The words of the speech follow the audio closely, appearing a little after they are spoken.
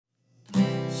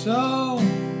So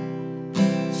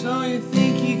you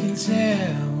think you can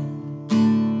tell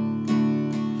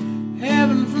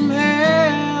heaven from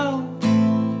hell,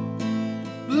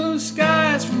 blue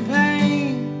skies from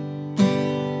pain?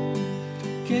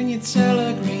 Can you tell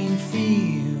a green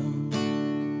field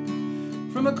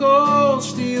from a cold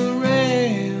steel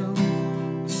rail,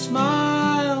 a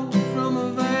smile from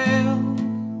a veil?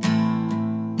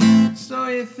 So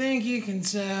you think you can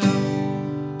tell?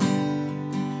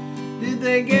 Did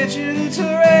they get you to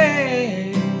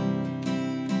trade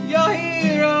your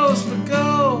heroes for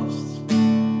ghosts,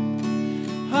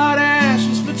 hot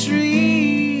ashes for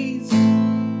trees,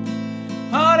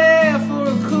 hot air for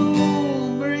a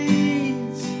cool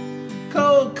breeze,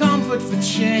 cold comfort for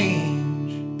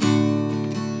change?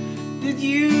 Did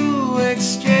you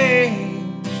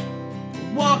exchange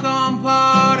a walk-on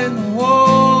part in the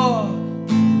war,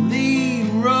 lead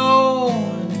role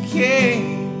in a cage?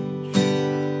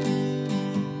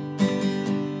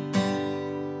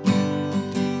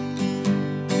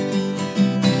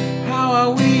 How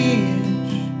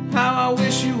I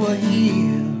wish you were here,